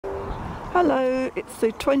Hello, it's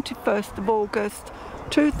the 21st of August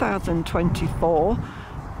 2024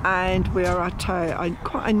 and we are at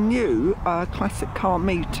quite a new classic car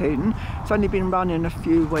meeting. It's only been running a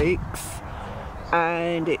few weeks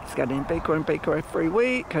and it's getting bigger and bigger every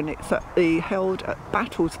week, and it's held at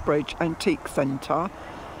BATTLESBRIDGE Antique Centre,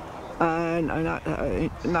 and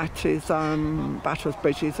that is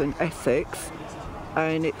BATTLESBRIDGE is in Essex,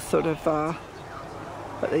 and it's sort of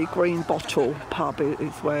at the Green Bottle pub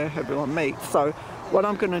is where everyone meets. So what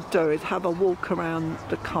I'm going to do is have a walk around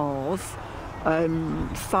the cars.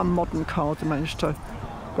 Some modern cars I managed to,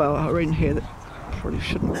 well, are in here that probably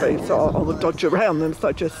shouldn't be, so I'll dodge around them,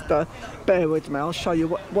 so just bear with me. I'll show you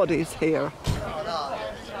what is here.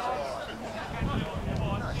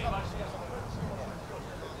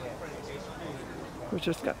 We'll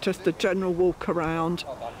just get a general walk around,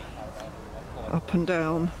 up and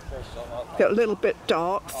down. Get a little bit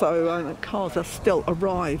dark, so the cars are still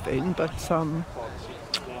arriving, but I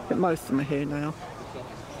think most of them are here now.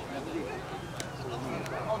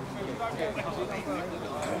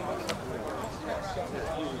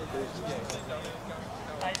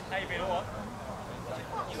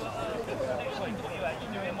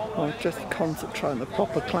 I'll just concentrate on the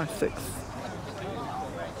proper classics.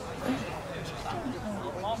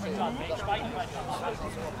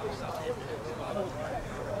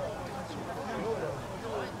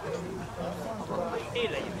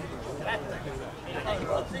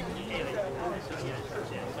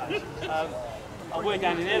 I work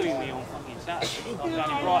down in Ellingby on fucking Saturday. I'm down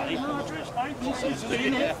in Brighton.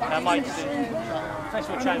 Our mates do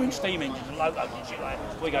Festival of Champions steam engines and logos and shit like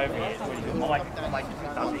that. We go over here, it's really good. My mate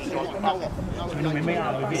does it, he's got we normally meet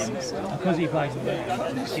up with him because he plays the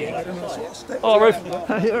band. Oh, Ruth.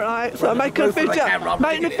 You're right, so I'm making a video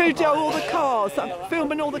of all the cars. I'm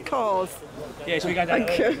filming all the cars. Yeah, so we go down.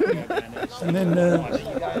 Thank you. And then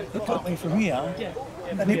he cut me from here,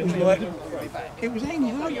 and it was like, it was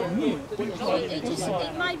hanging over me.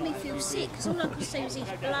 It made me feel sick, because all I could see was his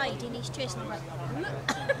blade in his chest, and I'm like,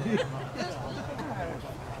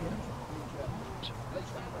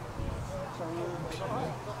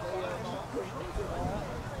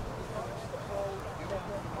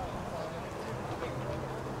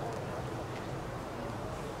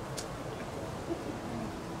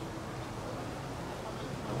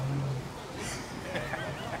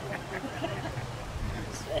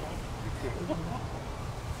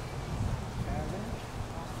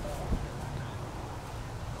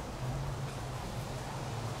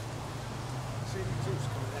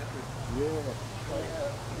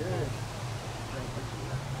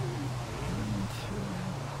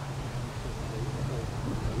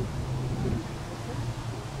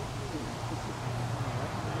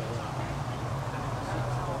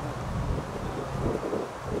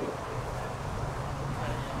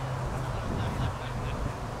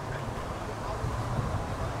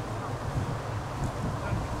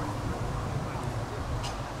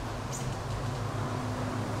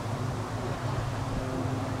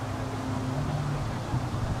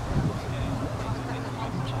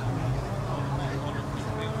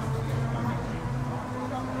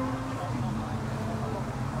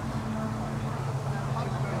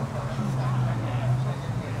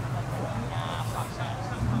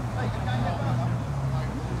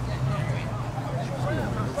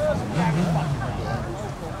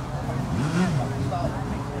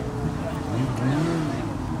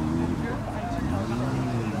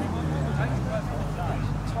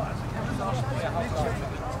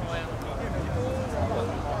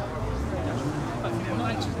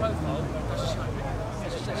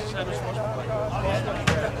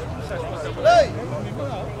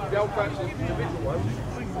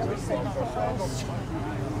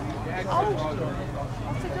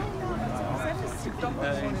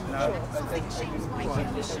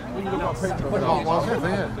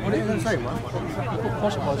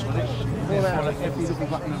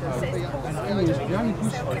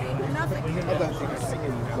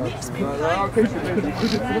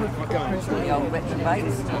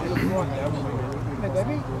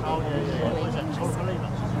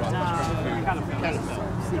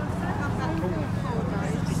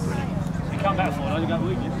 You come back for it, I go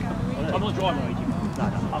with you. I'm not driving with you. No,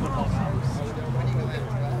 I'm a boss.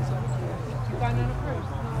 You going on a cruise?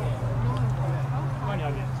 I'm only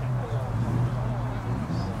over here.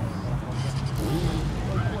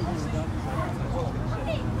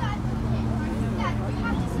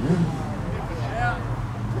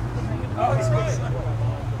 Oh, it's great.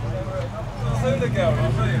 I'll tell you the girl,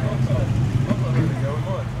 I'll tell you. I've got a little girl in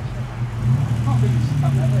mind. can't be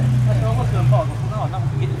stuck out there. I was going to park, I thought, no,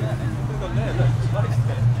 nothing to get in there then. Look on there, look, it's nice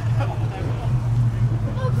there. Oh,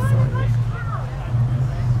 God,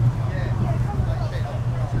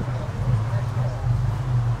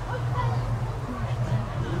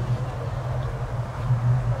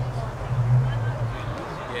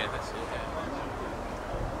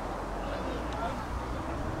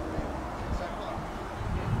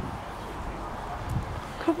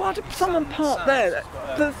 But why did someone park there?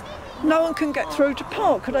 No one can get through to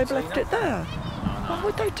park. Could they have left it there? Why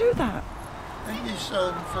would they do that? Ain't this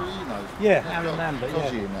Felino? Yeah, Aaron Lambert, yeah.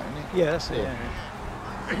 Aussie in that, isn't he? Yeah, that's it, yeah.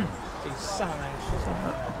 He's so anxious.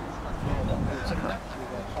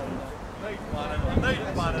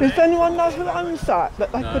 Does anyone know who owns that?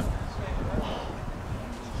 That they could.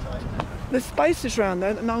 There's spaces around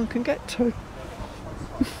there that no one can get to.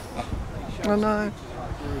 I know.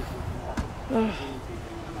 Ugh.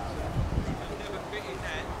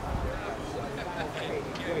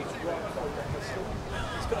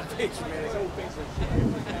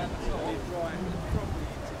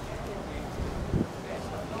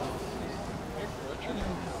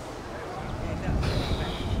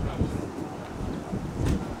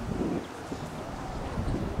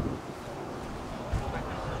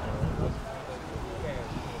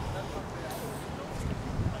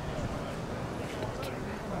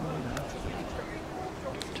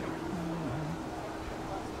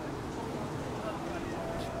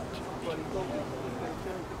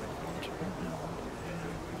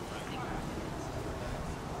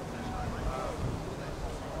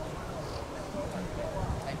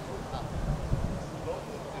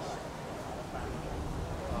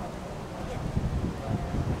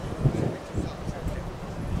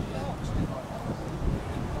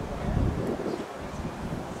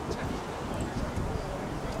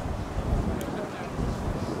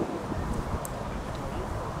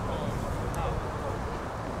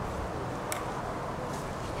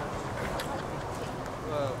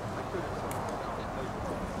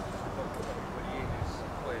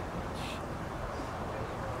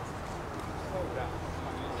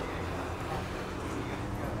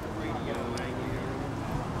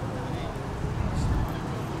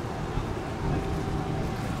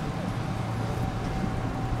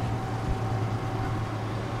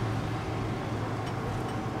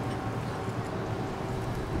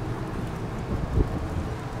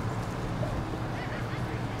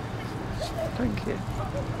 Thank you.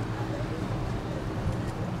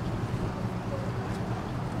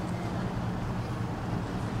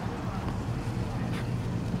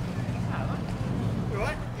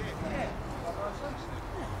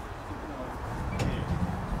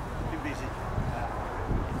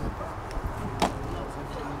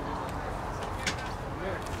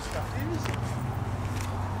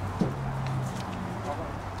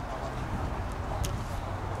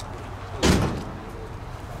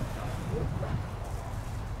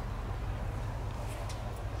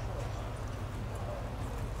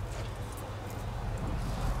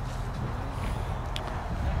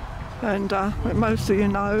 And most of you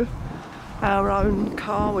know our own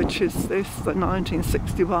car, which is this, the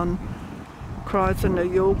 1961 Chrysler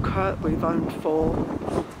New Yorker we've owned for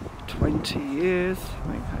 20 years.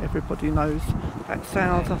 I think everybody knows that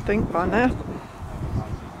sounds, I think, by now.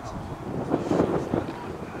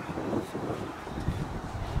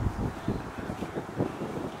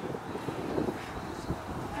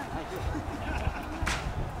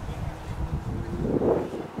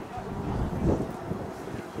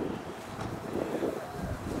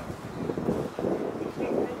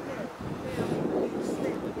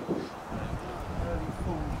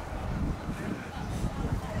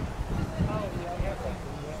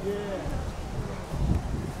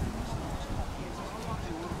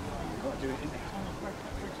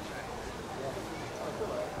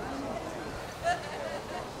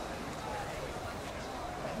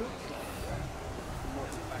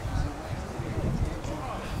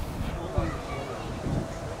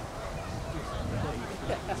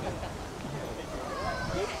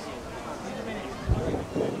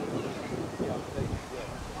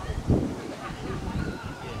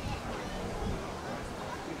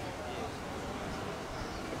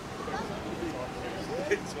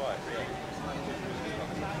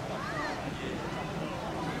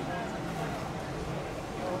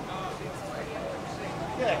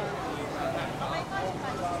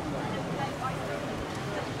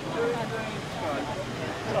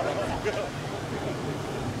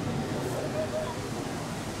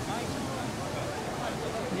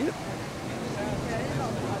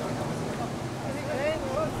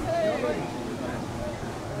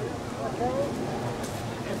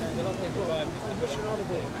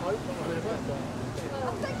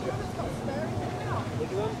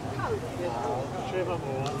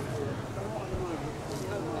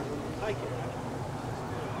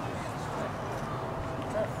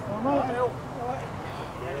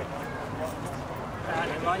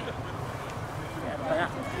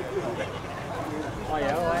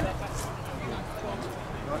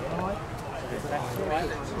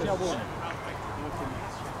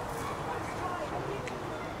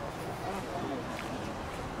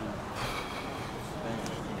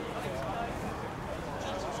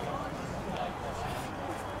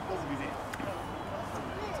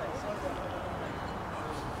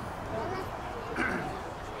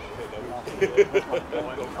 Well,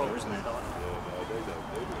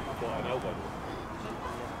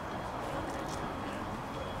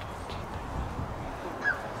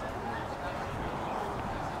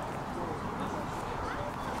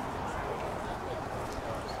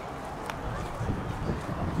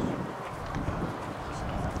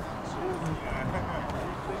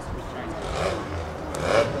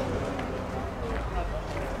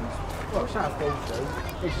 South Gilston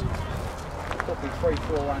is probably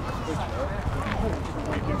 3-4 ranks big there.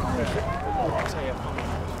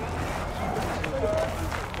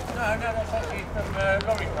 No, that's actually from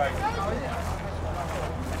lorry crate.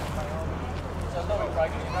 It's a lorry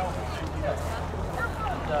crate in Melbourne.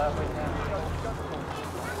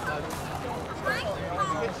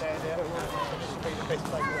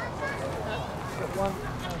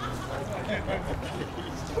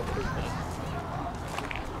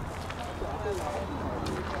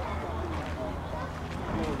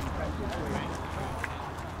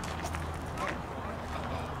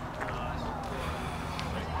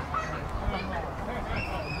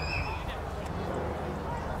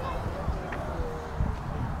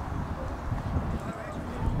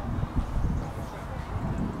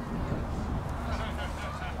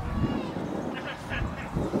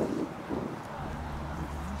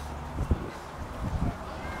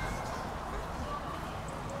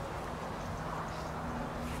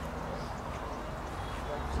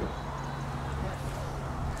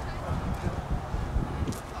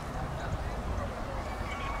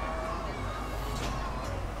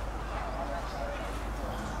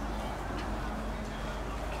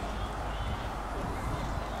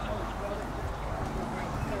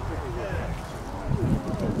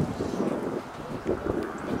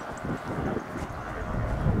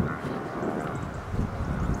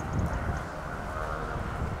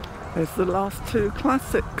 There's the last two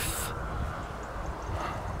classics.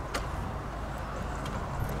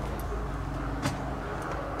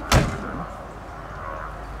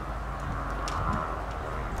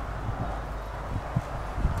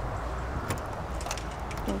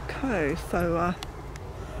 Okay, so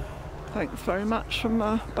thanks very much from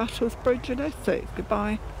Battlesbridge in Essex.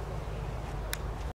 Goodbye.